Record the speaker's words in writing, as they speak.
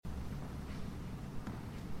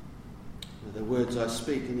The words I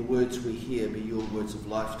speak and the words we hear be your words of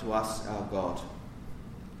life to us, our God.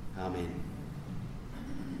 Amen.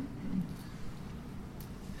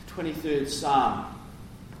 23rd Psalm.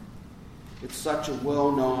 It's such a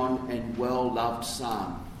well-known and well-loved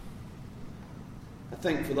psalm. I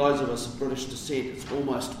think for those of us of British descent, it's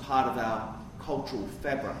almost part of our cultural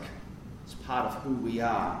fabric. It's part of who we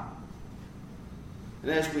are. And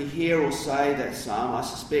as we hear or say that psalm, I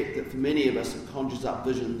suspect that for many of us it conjures up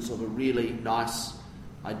visions of a really nice,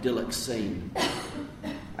 idyllic scene,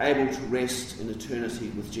 able to rest in eternity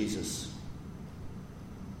with Jesus.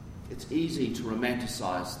 It's easy to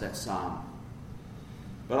romanticise that psalm.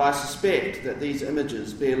 But I suspect that these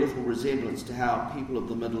images bear little resemblance to how people of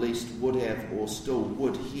the Middle East would have or still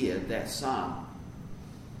would hear that psalm.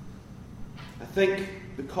 I think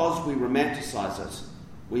because we romanticise it,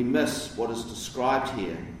 we miss what is described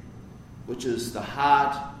here, which is the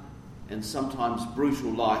hard and sometimes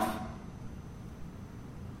brutal life,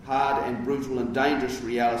 hard and brutal and dangerous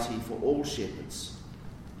reality for all shepherds.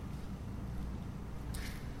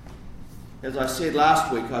 As I said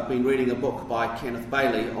last week, I've been reading a book by Kenneth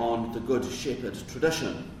Bailey on the Good Shepherd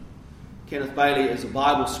tradition. Kenneth Bailey is a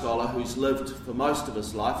Bible scholar who's lived and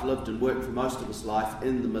worked for most of his life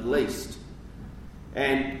in the Middle East.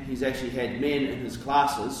 And he's actually had men in his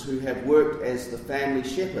classes who have worked as the family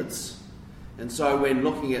shepherds. And so when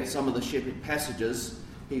looking at some of the shepherd passages,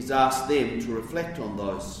 he's asked them to reflect on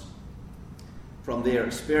those from their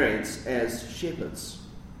experience as shepherds.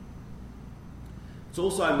 It's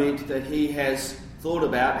also meant that he has thought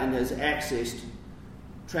about and has accessed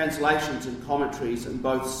translations and commentaries in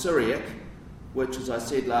both Syriac, which, as I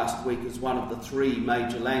said last week, is one of the three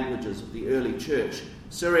major languages of the early church.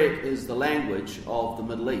 Syriac is the language of the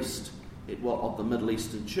Middle East, of the Middle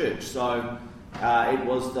Eastern church. So it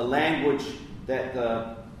was the language that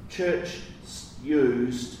the church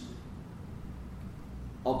used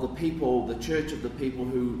of the people, the church of the people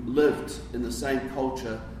who lived in the same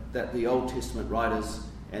culture that the Old Testament writers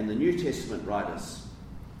and the New Testament writers.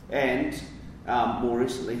 And more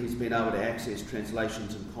recently he's been able to access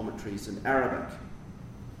translations and commentaries in Arabic.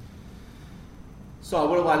 So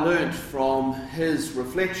what have I learned from his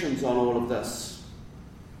reflections on all of this?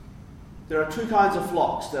 There are two kinds of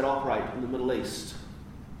flocks that operate in the Middle East,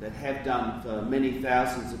 that have done for many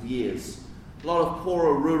thousands of years. A lot of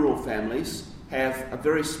poorer rural families have a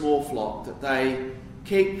very small flock that they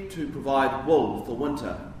keep to provide wool for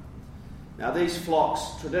winter. Now these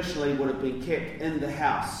flocks traditionally would have been kept in the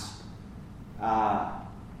house.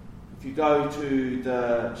 If you go to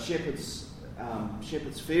the shepherd's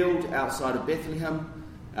field outside of Bethlehem,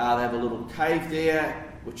 they have a little cave there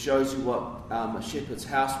which shows you what a shepherd's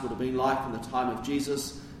house would have been like in the time of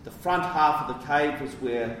Jesus. The front half of the cave was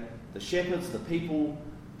where the shepherds, the people,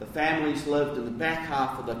 the families lived, and the back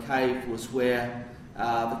half of the cave was where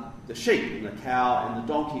the sheep and the cow and the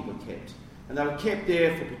donkey were kept. And they were kept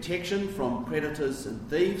there for protection from predators and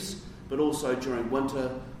thieves, but also during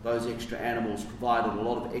winter those extra animals provided a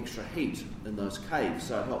lot of extra heat in those caves,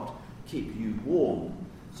 so it helped keep you warm.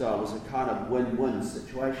 So it was a kind of win-win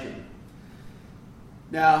situation.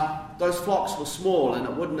 Now, those flocks were small, and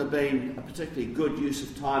it wouldn't have been a particularly good use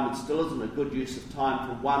of time, and still isn't a good use of time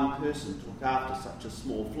for one person to look after such a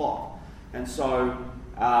small flock. And so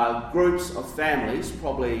groups of families,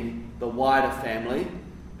 probably the wider family,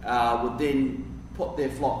 would then put their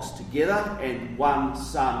flocks together, and one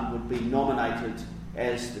son would be nominated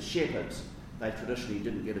as the shepherd. They traditionally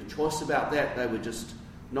didn't get a choice about that, they were just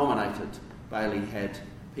nominated. Bailey had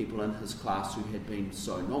people in his class who had been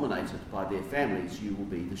so nominated by their families: you will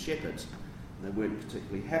be the shepherd. And they weren't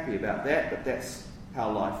particularly happy about that, but that's how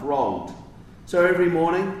life rolled. So every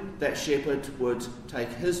morning that shepherd would take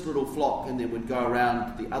his little flock and then would go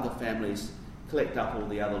around the other families, collect up all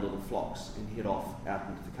the other little flocks and head off out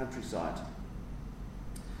into the countryside.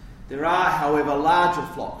 There are, however, larger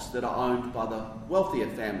flocks that are owned by the wealthier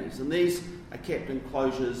families, and these are kept in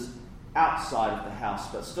enclosures outside of the house,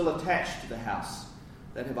 but still attached to the house.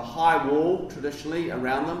 They have a high wall, traditionally,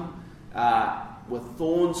 around them, with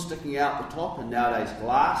thorns sticking out the top, and nowadays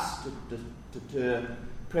glass to deter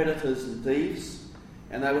predators and thieves.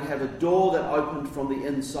 And they would have a door that opened from the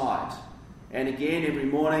inside. And again, every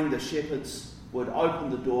morning, the shepherds would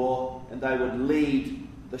open the door and they would lead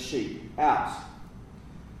the sheep out.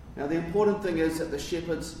 Now, the important thing is that the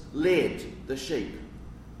shepherds led the sheep.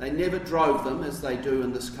 They never drove them, as they do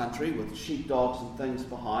in this country, with sheepdogs and things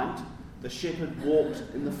behind. The shepherd walked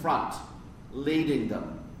in the front, leading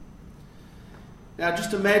them. Now,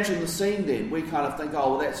 just imagine the scene then. We kind of think,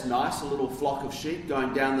 oh, well, that's nice, a little flock of sheep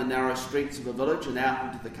going down the narrow streets of a village and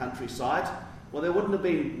out into the countryside. Well, there wouldn't have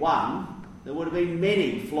been one, there would have been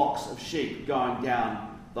many flocks of sheep going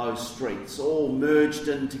down those streets, all merged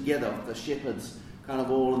in together, the shepherds kind of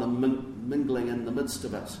all in the mingling in the midst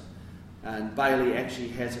of it. And Bailey actually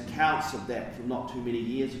has accounts of that from not too many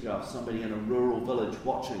years ago, of somebody in a rural village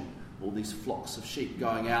watching all these flocks of sheep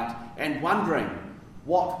going out and wondering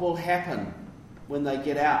what will happen when they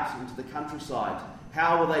get out into the countryside.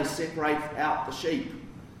 How will they separate out the sheep?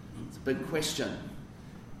 It's a big question.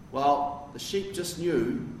 Well, the sheep just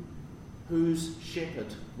knew whose shepherd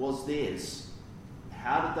was theirs.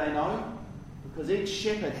 How did they know? Because each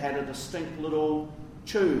shepherd had a distinct little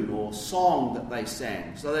tune or song that they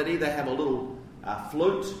sang. So they'd either have a little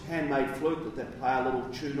flute, handmade flute that they'd play a little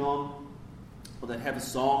tune on, or they'd have a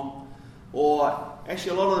song, or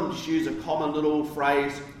actually a lot of them just use a common little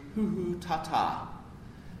phrase, hoo-hoo ta-ta.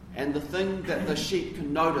 And the thing that the sheep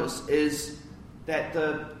can notice is that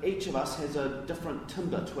each of us has a different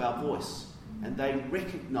timbre to our voice, and they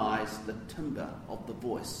recognise the timbre of the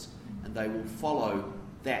voice, and they will follow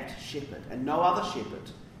that shepherd and no other shepherd.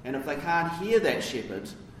 And if they can't hear that shepherd,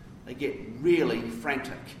 they get really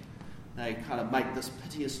frantic. They kind of make this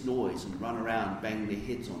piteous noise and run around banging their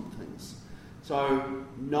heads on things. So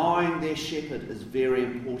knowing their shepherd is very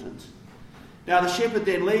important. Now the shepherd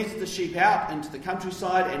then leads the sheep out into the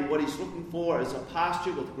countryside, and what he's looking for is a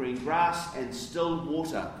pasture with green grass and still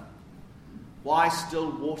water. Why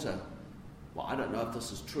still water? Well, I don't know if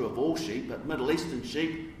this is true of all sheep, but Middle Eastern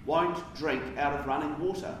sheep won't drink out of running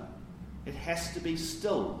water. It has to be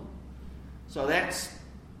still. So that's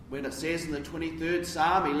when it says in the 23rd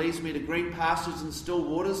Psalm, he leads me to green pastures and still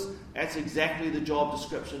waters. That's exactly the job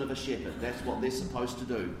description of a shepherd. That's what they're supposed to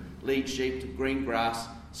do. Lead sheep to green grass,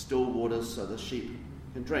 still waters, so the sheep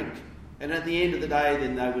can drink. And at the end of the day,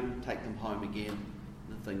 then they would take them home again.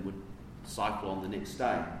 And the thing would cycle on the next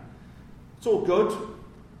day. It's all good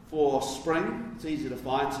for spring. It's easy to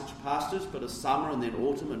find such pastures, but as summer and then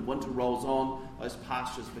autumn and winter rolls on, those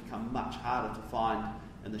pastures become much harder to find,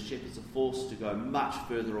 and the shepherds are forced to go much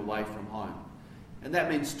further away from home. And that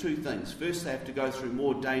means two things. First, they have to go through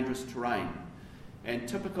more dangerous terrain. And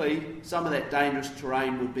typically, some of that dangerous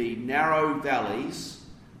terrain would be narrow valleys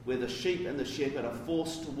where the sheep and the shepherd are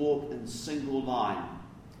forced to walk in single line.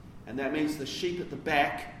 And that means the sheep at the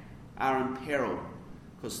back are in peril,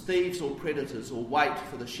 because thieves or predators will wait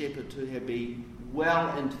for the shepherd to be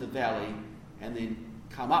well into the valley and then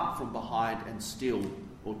come up from behind and steal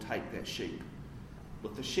or take that sheep,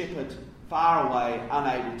 with the shepherd far away,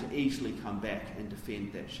 unable to easily come back and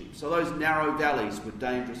defend that sheep. So those narrow valleys were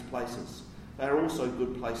dangerous places. They are also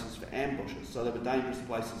good places for ambushes, so they were dangerous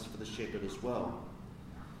places for the shepherd as well.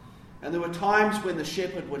 And there were times when the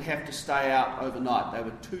shepherd would have to stay out overnight. They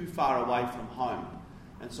were too far away from home.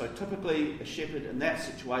 And so typically a shepherd in that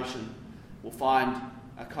situation will find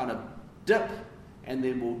a kind of dip, and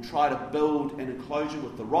then will try to build an enclosure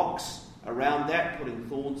with the rocks around that, putting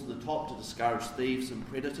thorns in the top to discourage thieves and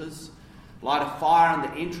predators, light a fire in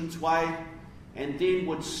the entranceway, and then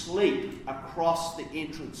would sleep across the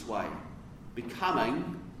entranceway,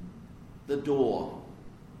 becoming the door.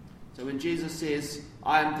 So when Jesus says,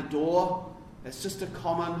 I am the door, that's just a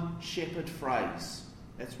common shepherd phrase.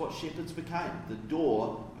 That's what shepherds became, the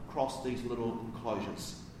door across these little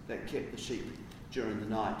enclosures that kept the sheep during the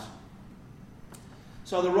night.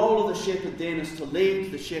 So the role of the shepherd then is to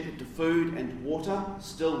lead the shepherd to food and water,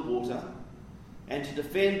 still water, and to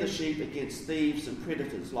defend the sheep against thieves and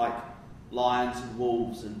predators like lions and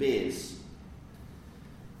wolves and bears.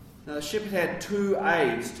 Now the shepherd had two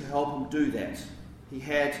aids to help him do that. He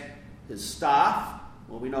had his staff.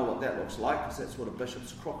 Well, we know what that looks like, because that's what a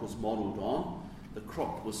bishop's crook is modelled on. The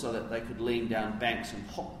crook was so that they could lean down banks and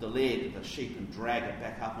hop the leg of the sheep and drag it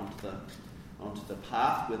back up onto the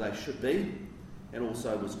path where they should be. It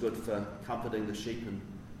also was good for comforting the sheep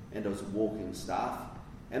and as a walking staff.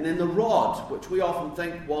 And then the rod, which we often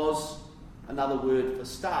think was another word for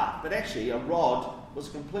staff, but actually a rod was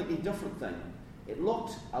a completely different thing. It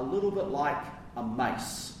looked a little bit like a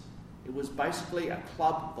mace. It was basically a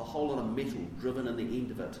club with a whole lot of metal driven in the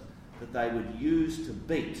end of it that they would use to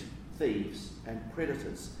beat thieves and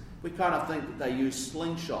predators. We kind of think that they used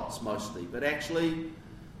slingshots mostly, but actually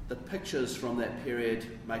the pictures from that period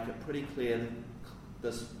make it pretty clear that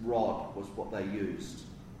this rod was what they used.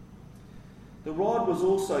 The rod was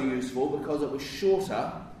also useful because it was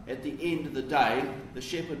shorter. At the end of the day, the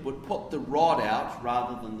shepherd would put the rod out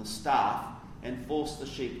rather than the staff and force the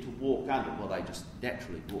sheep to walk under. Well, they just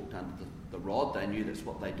naturally walked under the rod. They knew that's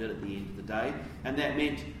what they did at the end of the day. And that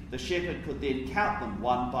meant the shepherd could then count them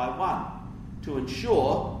one by one to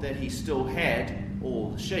ensure that he still had all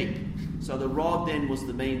the sheep. So the rod then was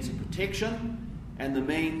the means of protection and the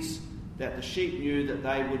means that the sheep knew that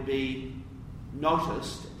they would be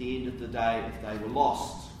noticed at the end of the day if they were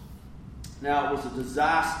lost. Now, it was a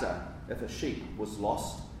disaster if a sheep was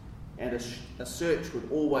lost, and a search would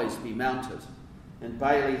always be mounted. And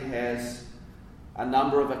Bailey has a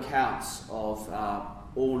number of accounts of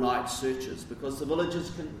all-night searches, because the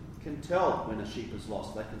villagers can tell when a sheep is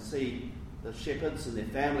lost. They can see the shepherds and their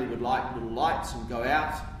family would light little lights and go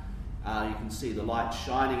out. You can see the light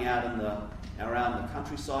shining out around the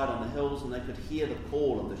countryside on the hills, and they could hear the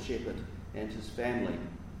call of the shepherd and his family.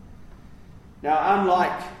 Now,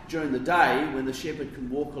 unlike during the day when the shepherd can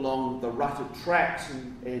walk along the rutted tracks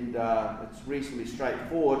and it's reasonably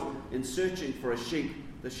straightforward, in searching for a sheep,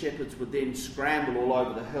 the shepherds would then scramble all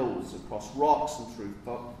over the hills, across rocks and through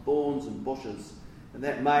thorns and bushes, and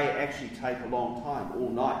that may actually take a long time, all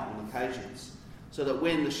night on occasions, so that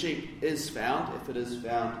when the sheep is found, if it is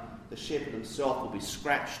found, the shepherd himself will be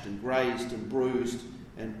scratched and grazed and bruised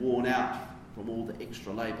and worn out from all the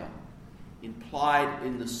extra labour. Implied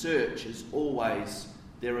in the search is always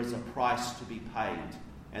there is a price to be paid,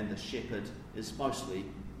 and the shepherd is mostly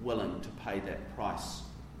willing to pay that price.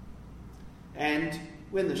 And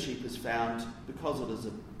when the sheep is found, because it is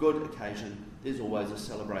a good occasion, there's always a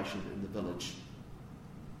celebration in the village.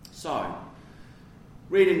 So,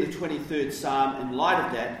 reading the 23rd Psalm in light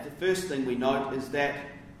of that, the first thing we note is that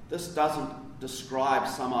this doesn't describe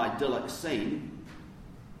some idyllic scene,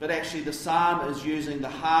 but actually the psalm is using the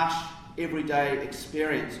harsh, everyday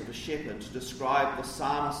experience of a shepherd to describe the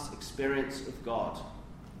psalmist's experience of God.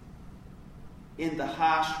 In the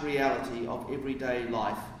harsh reality of everyday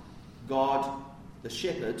life, God, the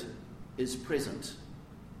shepherd, is present.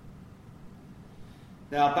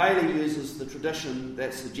 Now, Bailey uses the tradition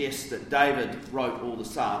that suggests that David wrote all the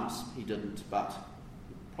Psalms. He didn't, but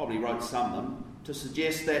probably wrote some of them, to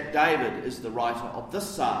suggest that David is the writer of this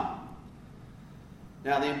psalm.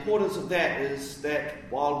 Now, the importance of that is that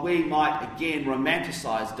while we might again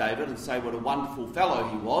romanticise David and say what a wonderful fellow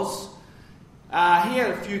he was, he had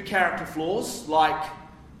a few character flaws, like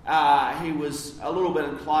he was a little bit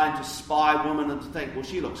inclined to spy women and to think, well,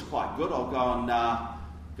 she looks quite good, I'll go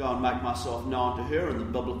and make myself known to her in the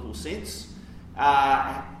biblical sense.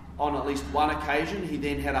 On at least one occasion, he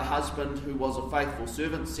then had a husband who was a faithful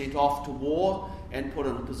servant sent off to war and put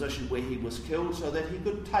in a position where he was killed so that he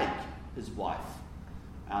could take his wife.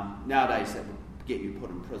 Nowadays that would get you put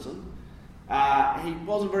in prison. He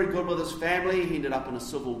wasn't very good with his family. He ended up in a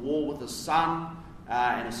civil war with his son,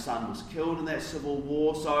 and his son was killed in that civil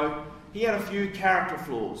war. So he had a few character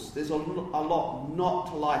flaws. There's a lot not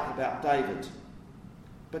to like about David.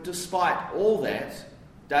 But despite all that,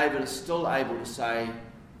 David is still able to say,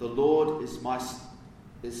 the Lord is my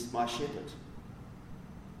shepherd.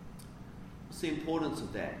 What's the importance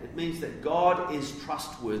of that? It means that God is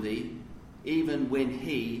trustworthy even when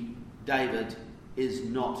he, David, is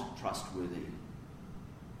not trustworthy.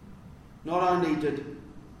 Not only did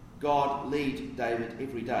God lead David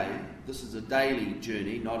every day, this is a daily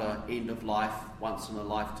journey, not an end-of-life,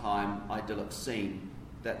 once-in-a-lifetime idyllic scene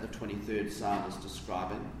that the 23rd Psalm is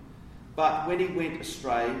describing. But when he went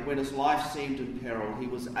astray, when his life seemed in peril, he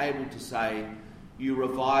was able to say, you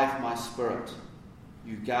revive my spirit,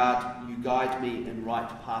 you guide me in right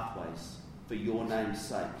pathways for your name's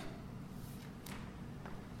sake.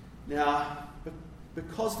 Now,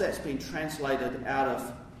 because that's been translated out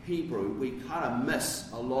of Hebrew, we kind of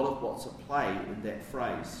miss a lot of what's at play in that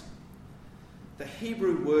phrase. The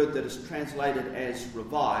Hebrew word that is translated as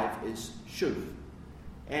revive is shuv,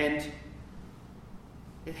 and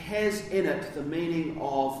it has in it the meaning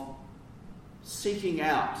of seeking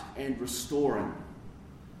out and restoring.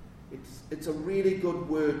 It's a really good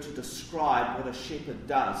word to describe what a shepherd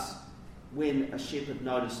does when a shepherd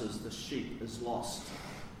notices the sheep is lost.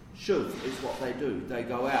 Shuv is what they do. They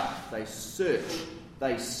go out, they search,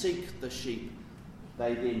 they seek the sheep,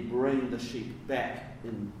 they then bring the sheep back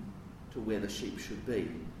in to where the sheep should be.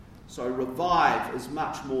 So revive is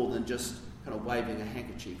much more than just kind of waving a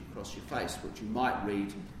handkerchief across your face, which you might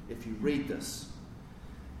read if you read this.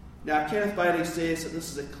 Now, Kenneth Bailey says that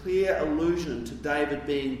this is a clear allusion to David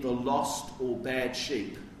being the lost or bad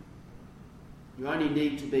sheep. You only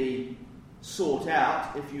need to be sought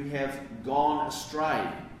out if you have gone astray.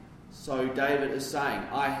 So David is saying,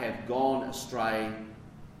 I have gone astray.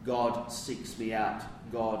 God seeks me out.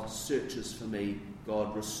 God searches for me.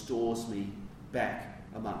 God restores me back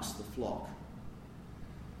amongst the flock.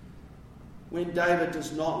 When David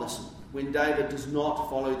does not listen, when David does not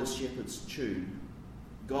follow the shepherd's tune,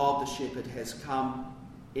 God the shepherd has come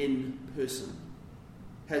in person,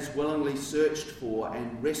 has willingly searched for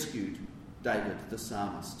and rescued David the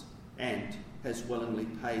psalmist, and has willingly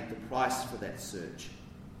paid the price for that search.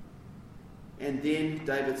 and then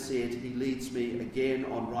David said, he leads me again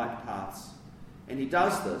on right paths. And he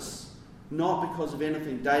does this not because of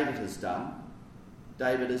anything David has done.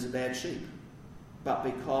 David is a bad sheep. But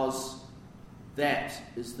because that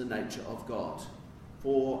is the nature of God.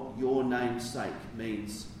 For your name's sake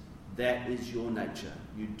means that is your nature.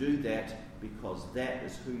 You do that because that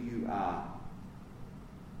is who you are.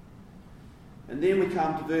 And then we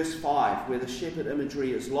come to verse 5, where the shepherd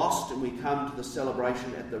imagery is lost, and we come to the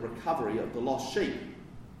celebration at the recovery of the lost sheep.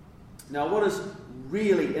 Now, what is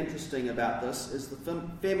really interesting about this is the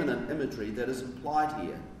feminine imagery that is implied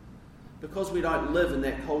here. Because we don't live in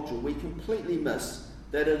that culture, we completely miss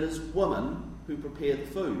that it is women who prepare the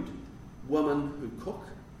food, women who cook,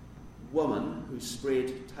 women who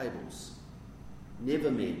spread tables.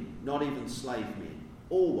 Never men, not even slave men.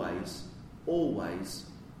 Always, always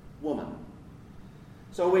woman.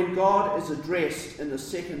 So when God is addressed in the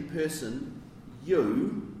second person,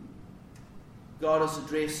 you, God is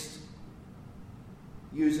addressed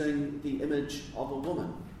using the image of a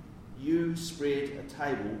woman. You spread a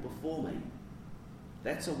table before me.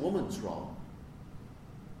 That's a woman's role.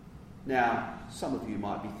 Now, some of you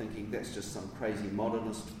might be thinking that's just some crazy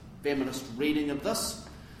modernist, feminist reading of this,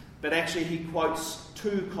 but actually he quotes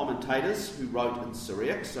two commentators who wrote in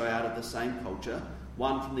Syriac, so out of the same culture,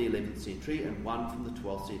 one from the 11th century and one from the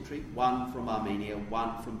 12th century, one from Armenia,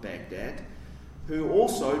 one from Baghdad, who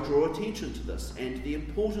also draw attention to this and the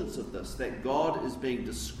importance of this, that God is being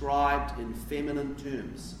described in feminine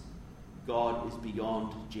terms. God is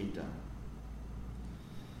beyond gender.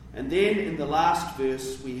 And then in the last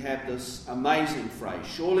verse we have this amazing phrase,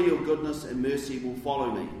 surely your goodness and mercy will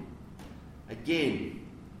follow me. Again,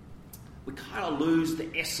 we kind of lose the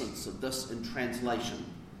essence of this in translation.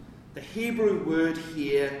 The Hebrew word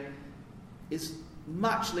here is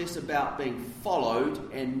much less about being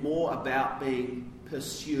followed and more about being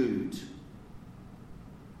pursued.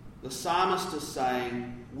 The psalmist is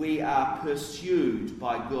saying we are pursued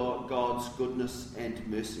by God's goodness and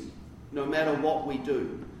mercy. No matter what we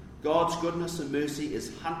do, God's goodness and mercy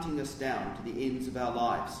is hunting us down to the ends of our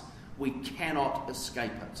lives. We cannot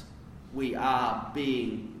escape it. We are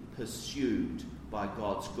being pursued by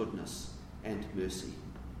God's goodness and mercy.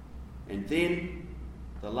 And then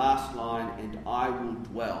the last line, and I will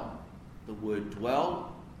dwell. The word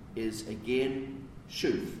dwell is again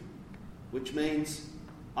shuv, which means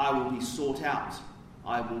I will be sought out.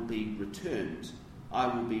 I will be returned. I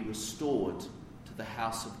will be restored to the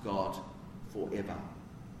house of God forever.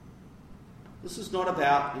 This is not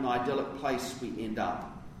about an idyllic place we end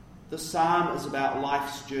up. The psalm is about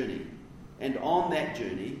life's journey. And on that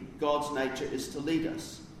journey, God's nature is to lead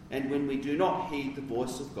us. And when we do not heed the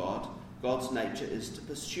voice of God, God's nature is to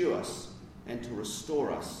pursue us and to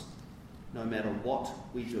restore us, no matter what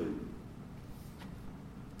we do.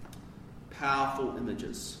 Powerful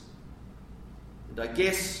images. And I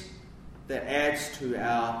guess that adds to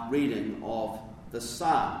our reading of the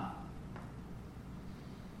psalm.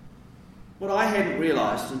 What I hadn't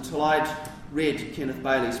realised until I'd read Kenneth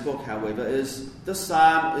Bailey's book, however, is this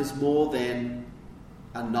psalm is more than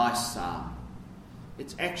a nice psalm.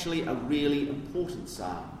 It's actually a really important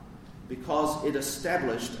psalm because it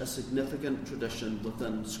established a significant tradition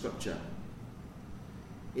within Scripture.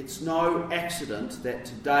 It's no accident that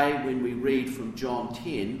today when we read from John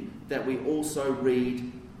 10 that we also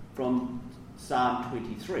read from Psalm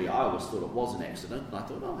 23. I always thought it was an accident, and I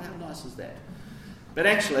thought, oh, how nice is that? But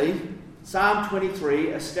actually, Psalm 23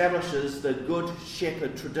 establishes the Good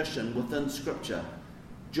Shepherd tradition within Scripture.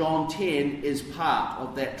 John 10 is part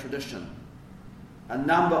of that tradition. A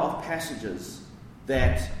number of passages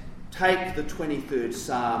that take the 23rd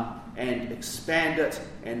Psalm and expand it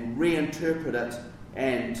and reinterpret it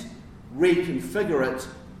and reconfigure it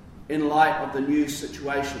in light of the new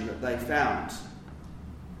situation that they found.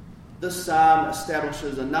 This psalm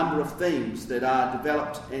establishes a number of themes that are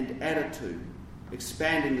developed and added to,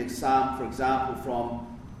 expanding the psalm, for example, from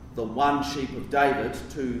the one sheep of David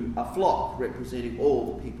to a flock representing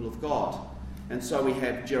all the people of God. And so we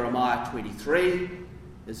have Jeremiah 23,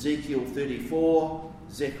 Ezekiel 34,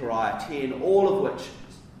 Zechariah 10, all of which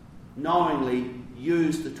knowingly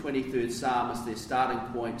use the 23rd Psalm as their starting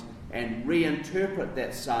point and reinterpret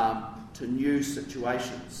that psalm to new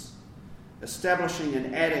situations, establishing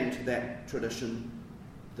and adding to that tradition,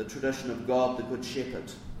 the tradition of God, the Good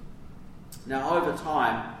Shepherd. Now, over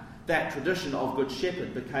time, that tradition of Good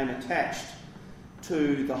Shepherd became attached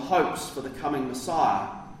to the hopes for the coming Messiah,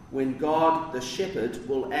 when God, the Shepherd,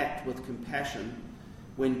 will act with compassion,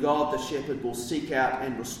 when God, the Shepherd, will seek out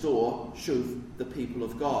and restore, shuv, the people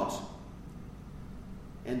of God.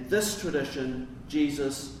 And this tradition,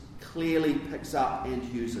 Jesus clearly picks up and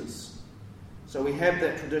uses. So we have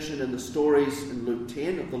that tradition in the stories in Luke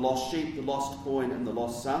 10 of the lost sheep, the lost coin, and the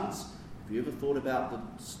lost sons. Have you ever thought about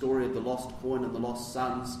the story of the lost coin and the lost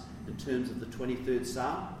sons in terms of the 23rd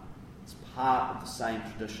Psalm? It's part of the same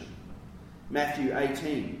tradition. Matthew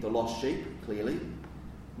 18, the lost sheep, clearly.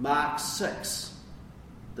 Mark 6,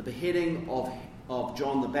 the beheading of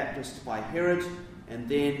John the Baptist by Herod, and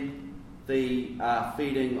then the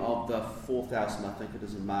feeding of the 4,000, I think it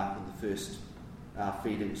is in Mark, in the first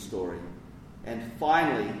feeding story. And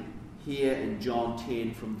finally, here in John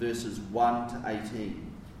 10 from verses 1 to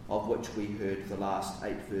 18, of which we heard the last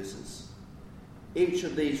 8 verses. Each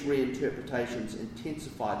of these reinterpretations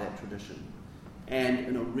intensify that tradition and,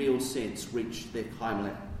 in a real sense, reach their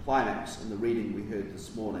climax in the reading we heard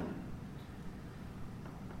this morning.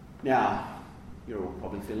 Now, you're all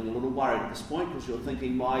probably feeling a little worried at this point because you're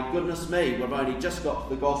thinking, my goodness me, we've only just got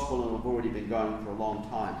to the gospel and we've already been going for a long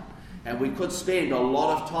time. And we could spend a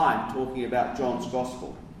lot of time talking about John's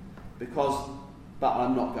gospel, but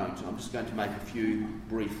I'm not going to. I'm just going to make a few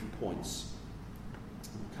brief points.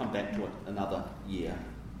 We'll come back to it another year.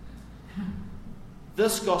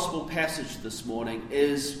 This gospel passage this morning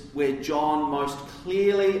is where John most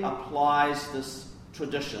clearly applies this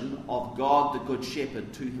tradition of God the Good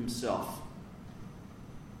Shepherd to himself.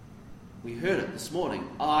 We heard it this morning.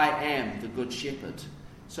 I am the Good Shepherd.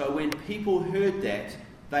 So when people heard that,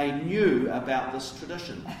 they knew about this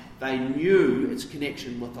tradition. They knew its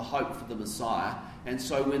connection with the hope for the Messiah. And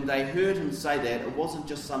so when they heard him say that, it wasn't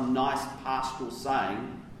just some nice pastoral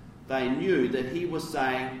saying. They knew that he was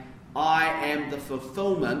saying, I am the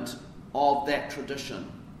fulfillment of that tradition.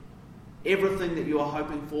 Everything that you are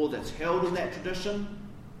hoping for that's held in that tradition,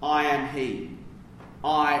 I am he.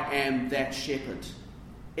 I am that shepherd.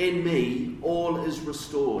 In me, all is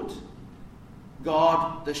restored.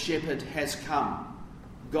 God the shepherd has come.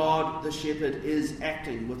 God the shepherd is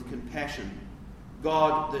acting with compassion.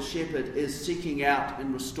 God the shepherd is seeking out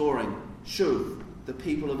and restoring Shuv, the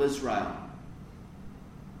people of Israel.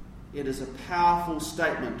 It is a powerful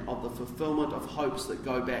statement of the fulfillment of hopes that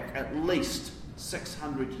go back at least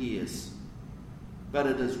 600 years. But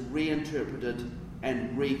it is reinterpreted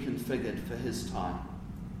and reconfigured for his time.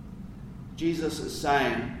 Jesus is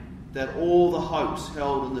saying that all the hopes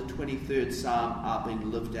held in the 23rd Psalm are being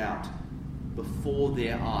lived out before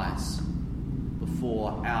their eyes,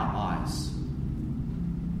 before our eyes.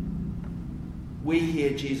 We hear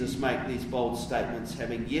Jesus make these bold statements,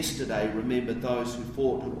 having yesterday remembered those who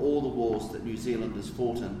fought in all the wars that New Zealanders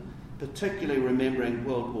fought in, particularly remembering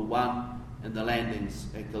World War I and the landings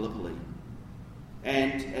at Gallipoli.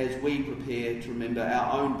 And as we prepare to remember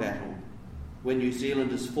our own battle, when New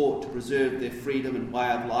Zealanders fought to preserve their freedom and way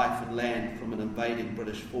of life and land from an invading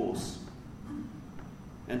British force.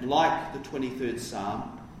 And like the 23rd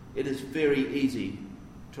Psalm, it is very easy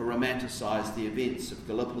to romanticise the events of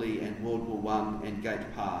Gallipoli and World War I and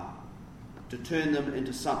Gate Par, to turn them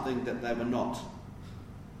into something that they were not,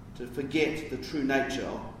 to forget the true nature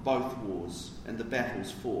of both wars and the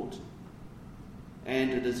battles fought.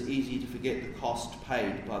 And it is easy to forget the cost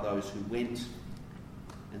paid by those who went,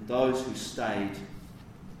 and those who stayed,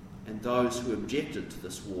 and those who objected to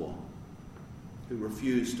this war, who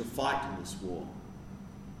refused to fight in this war.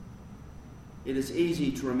 It is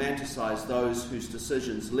easy to romanticise those whose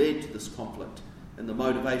decisions led to this conflict and the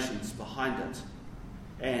motivations behind it,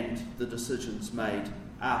 and the decisions made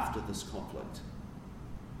after this conflict.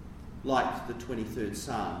 Like the 23rd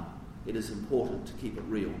Psalm, it is important to keep it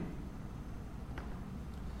real.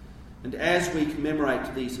 And as we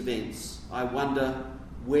commemorate these events, I wonder,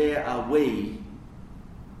 where are we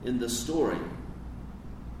in this story?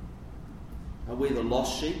 Are we the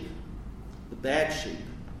lost sheep, the bad sheep,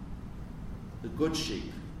 the good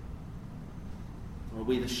sheep? Or are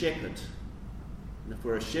we the shepherd? And if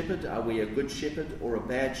we're a shepherd, are we a good shepherd or a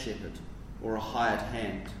bad shepherd or a hired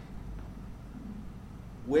hand?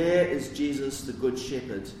 Where is Jesus the good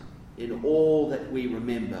shepherd in all that we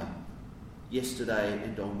remember yesterday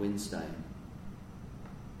and on Wednesday?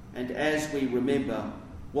 And as we remember,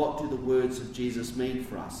 what do the words of Jesus mean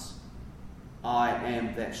for us? I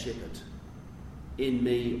am that shepherd. In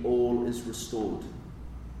me all is restored.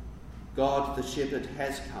 God the shepherd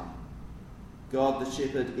has come. God the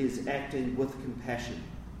shepherd is acting with compassion.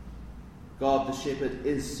 God the shepherd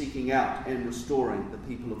is seeking out and restoring the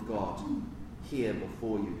people of God here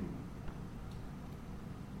before you.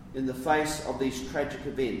 In the face of these tragic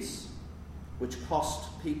events, which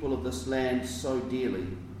cost people of this land so dearly,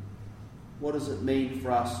 what does it mean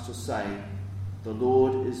for us to say, the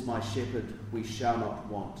Lord is my shepherd, we shall not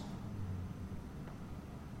want?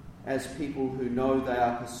 As people who know they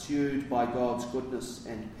are pursued by God's goodness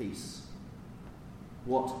and peace,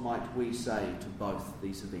 what might we say to both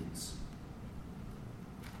these events?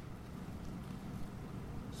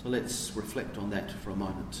 So let's reflect on that for a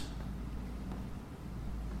moment.